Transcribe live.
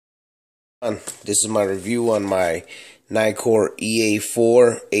This is my review on my Nitecore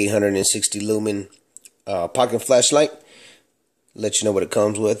Ea4 860 lumen pocket flashlight. Let you know what it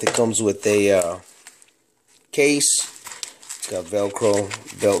comes with. It comes with a case. It's got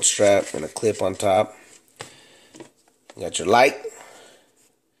Velcro, belt strap, and a clip on top. You got your light.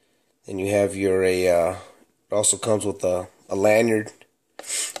 Then you have your it also comes with a lanyard.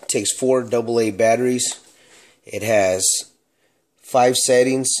 It takes 4 AA batteries. It has 5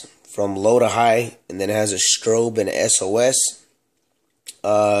 settings from low to high, and then it has a strobe and a SOS.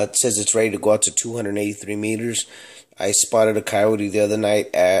 It says it's ready to go out to 283 meters. I spotted a coyote the other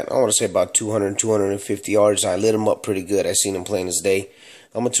night at, I want to say about 200, 250 yards. I lit him up pretty good. I seen him playing his day.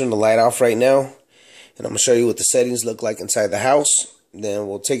 I'm going to turn the light off right now, and I'm going to show you what the settings look like inside the house. Then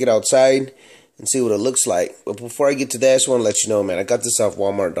we'll take it outside and see what it looks like. But before I get to that, I just want to let you know, man, I got this off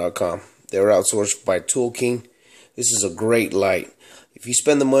Walmart.com. They were outsourced by Tool King. This is a great light. If you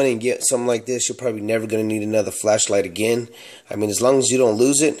spend the money and get something like this, you're probably never going to need another flashlight again. I mean, as long as you don't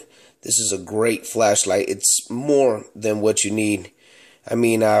lose it, this is a great flashlight. It's more than what you need. I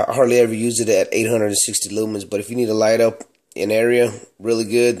mean, I hardly ever use it at 860 lumens, but if you need to light up an area really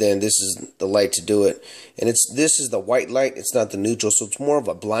good, then this is the light to do it. And this is the white light. It's not the neutral, so it's more of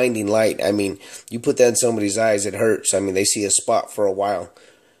a blinding light. I mean, you put that in somebody's eyes, it hurts. I mean, they see a spot for a while.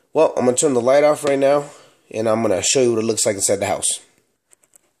 Well, I'm going to turn the light off right now, and I'm going to show you what it looks like inside the house.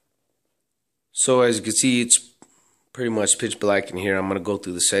 So as you can see, it's pretty much pitch black in here. I'm going to go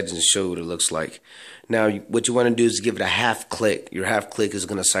through the settings and show you what it looks like. Now, what you want to do is give it a half click. Your half click is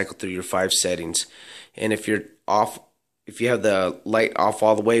going to cycle through your 5 settings. And if you're off, if you have the light off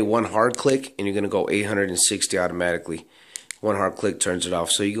all the way, one hard click, and you're going to go 860 automatically. One hard click turns it off.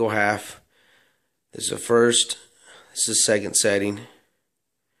 So you go half. This is the first. This is the second setting.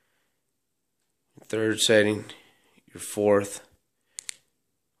 Third setting. Your fourth.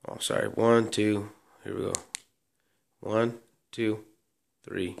 Oh, sorry. 1, 2. Here we go. 1, 2,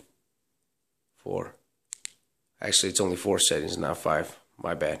 3, 4. Actually, it's only 4 settings, not 5.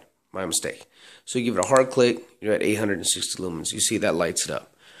 My bad. My mistake. So you give it a hard click. You're at 860 lumens. You see that lights it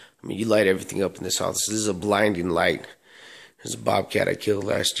up. I mean, you light everything up in this house. This is a blinding light. There's a bobcat I killed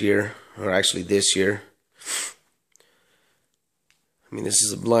last year, or actually this year. I mean, this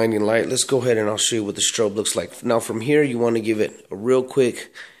is a blinding light. Let's go ahead and I'll show you what the strobe looks like. Now, from here, you want to give it a real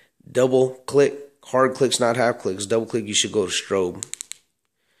quick double click. Hard clicks, not half clicks. Double click, you should go to strobe.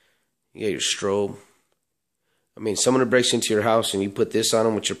 You get your strobe. I mean, someone breaks into your house and you put this on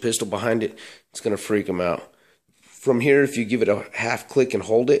them with your pistol behind it, it's going to freak them out. From here, if you give it a half click and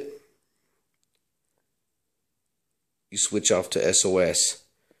hold it, you switch off to SOS.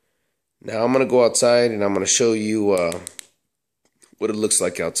 Now, I'm going to go outside and I'm going to show you what it looks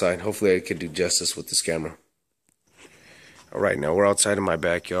like outside. Hopefully, I can do justice with this camera. Alright, now we're outside in my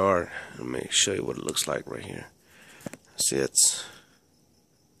backyard. Let me show you what it looks like right here. See, it's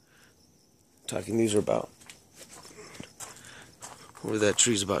talking, these are about, over that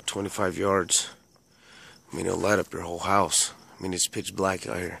tree's about 25 yards. I mean, it'll light up your whole house. I mean, it's pitch black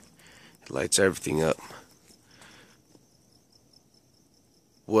out here. It lights everything up.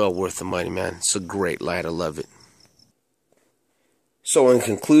 Well worth the money, man. It's a great light. I love it. So in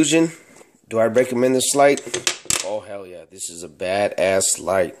conclusion, do I recommend this light? Oh, hell yeah. This is a badass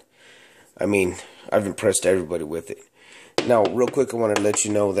light. I mean, I've impressed everybody with it. Now, real quick, I want to let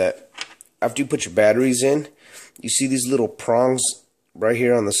you know that after you put your batteries in, you see these little prongs right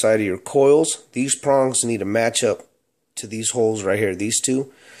here on the side of your coils. These prongs need to match up to these holes right here, these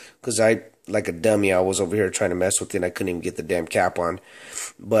two. Because like a dummy, I was over here trying to mess with it and I couldn't even get the damn cap on.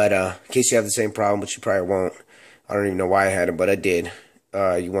 But in case you have the same problem, which you probably won't, I don't even know why I had it, but I did.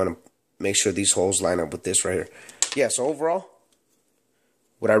 You want to make sure these holes line up with this right here. Yeah, so overall,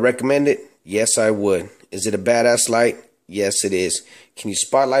 would I recommend it? Yes, I would. Is it a badass light? Yes, it is. Can you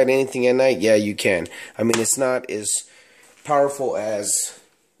spotlight anything at night? Yeah, you can. I mean, it's not as powerful as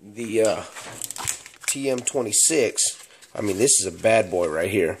the TM26. I mean, this is a bad boy right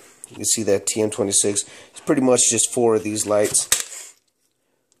here. You can see that TM26. It's pretty much just 4 of these lights.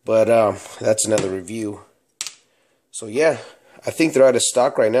 But that's another review. So, yeah. I think they're out of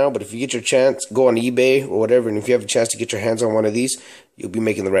stock right now, but if you get your chance, go on eBay or whatever, and if you have a chance to get your hands on one of these, you'll be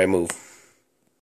making the right move.